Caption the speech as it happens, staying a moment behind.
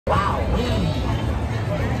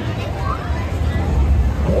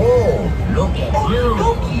Look at you.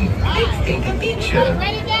 Loki, let's take a picture.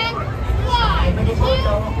 Ready, gang? 1, 2, 3.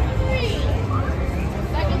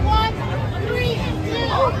 Second one, 3,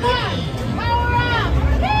 2, 1. Power up.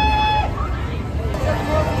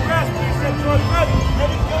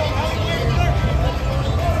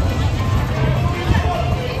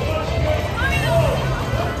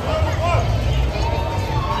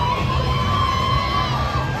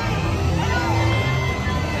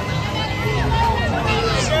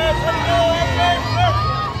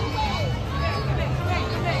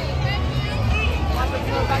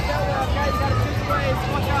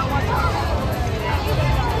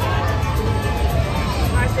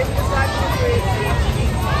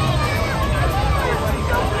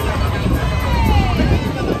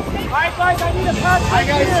 Alright guys, I need a pass. Hi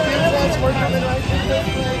guys, we're coming right here.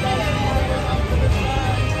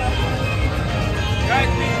 Guys,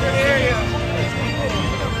 please go to the area.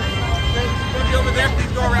 Don't be over there,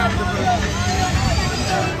 please go around the room.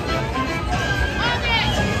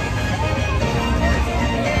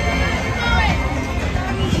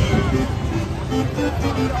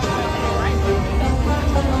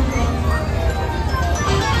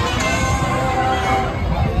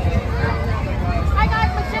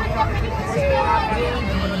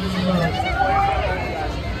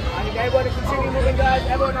 Everyone to continue moving, guys.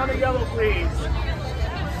 Everyone on the yellow, please.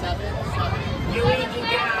 Luigi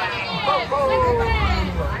guy. Ho ho.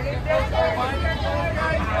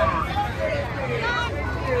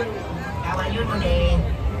 How are you today?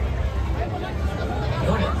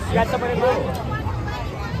 You got someone in mind?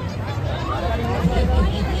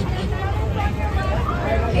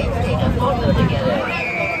 Let's take a photo together.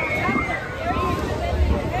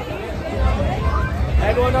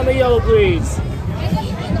 Everyone on the yellow, please.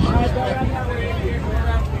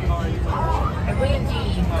 Green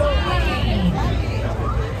team, go green.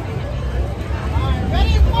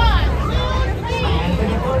 Ready, 1, 2, 3. And for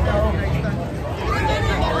the photo.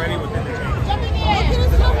 Already within the game. Jumping in.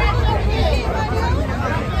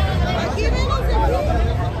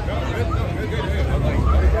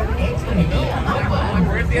 It's going to be a good one.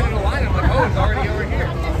 We're at the end of the line. I'm like, oh, it's already over here.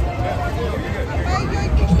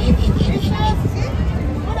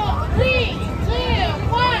 3, 2,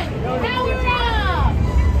 1. Power up.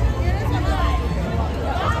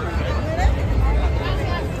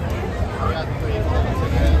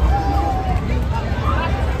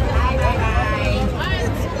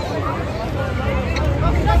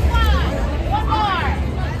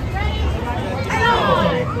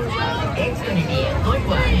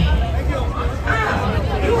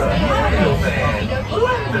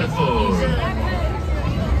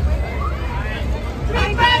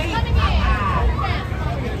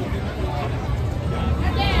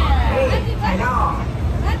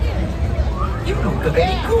 You look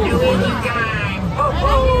very cool. Luigi time. Ho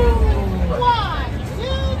ho. 1,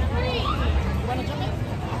 2, 3. Wanna jump in?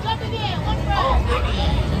 Jumping in. One breath. Oh, goody.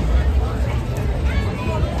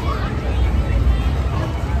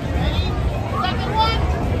 Ready? Second one.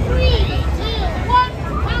 3, 2, 1.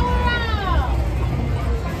 Power up.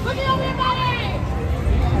 Look at everybody.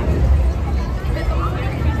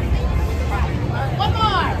 One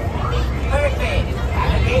more. Perfect.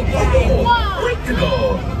 Have a great day. Quick to go.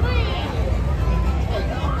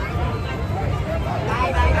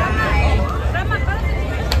 Bye bye bye.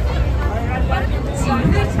 See you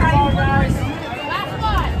next time. Last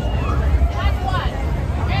one. Last one.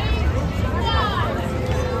 Ready? 1.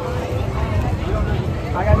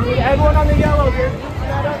 I got need everyone on the yellow here.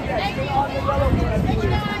 Not up yet. Thank you. On the yellow, please. Thank you,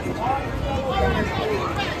 guys.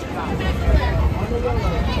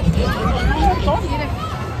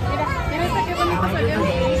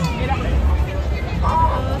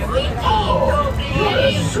 You're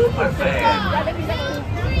a super fan. 1,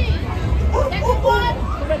 2, 3. Second one.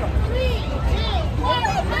 3, 2, 1.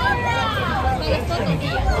 Power up. It's going to be a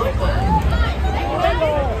good one.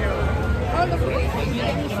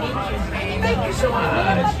 Thank you so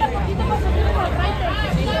much.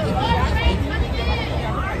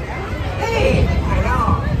 Hey, hello.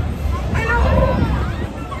 Hello.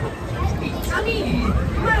 It's me,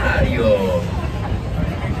 Mario.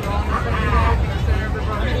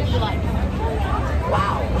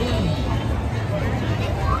 Wow.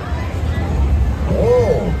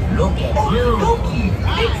 Oh, look at you. Loki,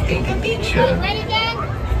 let's take a picture. Ready, gang?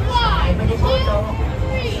 1, 2, 3.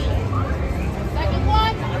 Second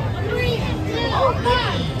one. 3, 2, 1.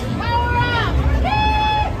 Power up.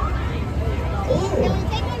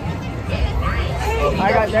 Oh,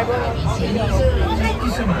 I got everyone. thank you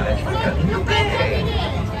so much for coming to bed.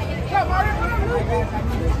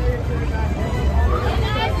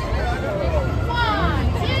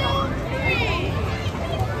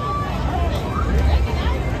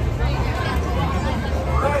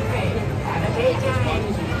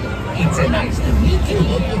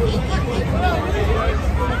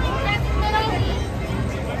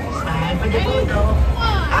 the Ready? photo.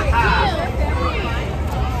 1, 2, 3.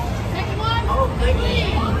 Second one. Oh, 3, 2, goody.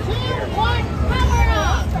 1. Power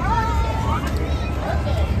up.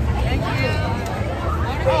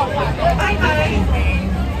 Bye-bye.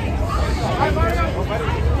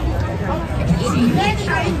 See you next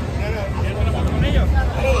time.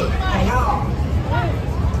 Hey, hello.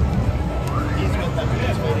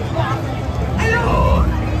 Hello.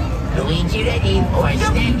 Luigi ready for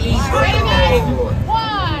standing Ready, guys? photo. 1,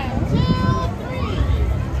 2, 3.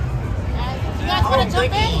 You guys want to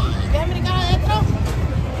jump in? ¿Quieren brincar adentro?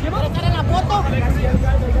 ¿Quieren estar en la foto?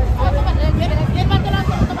 ¿Quién va a tener la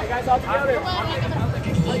foto? Guys, all together.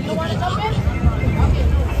 You want to jump in? Okay.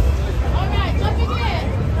 All right, jumping in.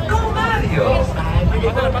 Go Mario.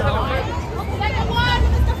 Second one.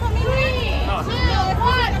 3, 2,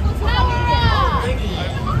 1. Power up.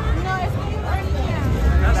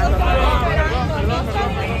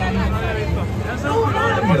 Go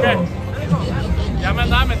Mario. Ya me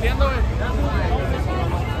andaba metiendo, güey.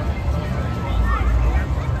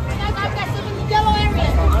 I've got some in the yellow area.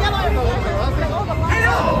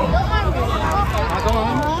 Hello.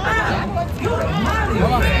 You're a Mario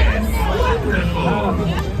fan. Wonderful.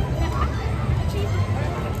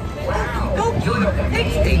 Wow. Go, Juno.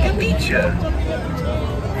 Let's take a picture.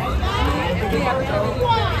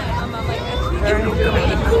 You look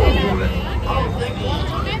really cool.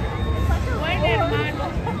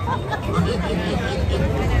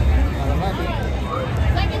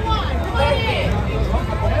 Second one. Come on in.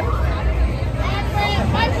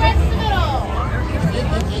 My friends in the middle.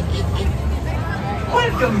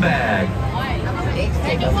 Welcome back. Let's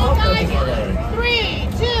take a Second one, photo guys. together. 3,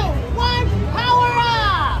 2, 1. Power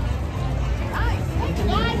up. Nice. Thank you,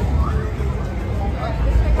 guys.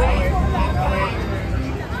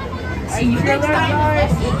 See you next time.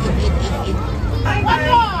 One Bye-bye.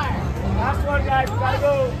 more. Last one, guys. We gotta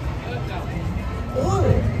go. Oh,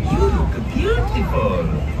 you look beautiful. All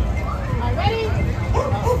right, ready? All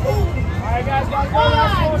right, guys. Gotta go.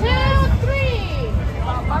 Last 1, one. 2, 3.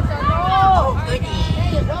 Oh, goody.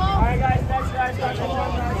 There you go. All right, guys. Next, guys. Next one,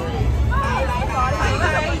 guys. Bye-bye.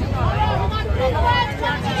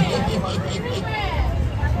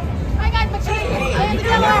 I got the Hey, and the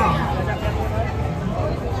hello. yellow.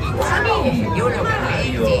 It's me. You look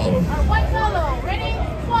amazing. White fellow. Ready?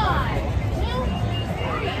 1, 2,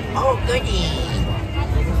 3. Oh, goody.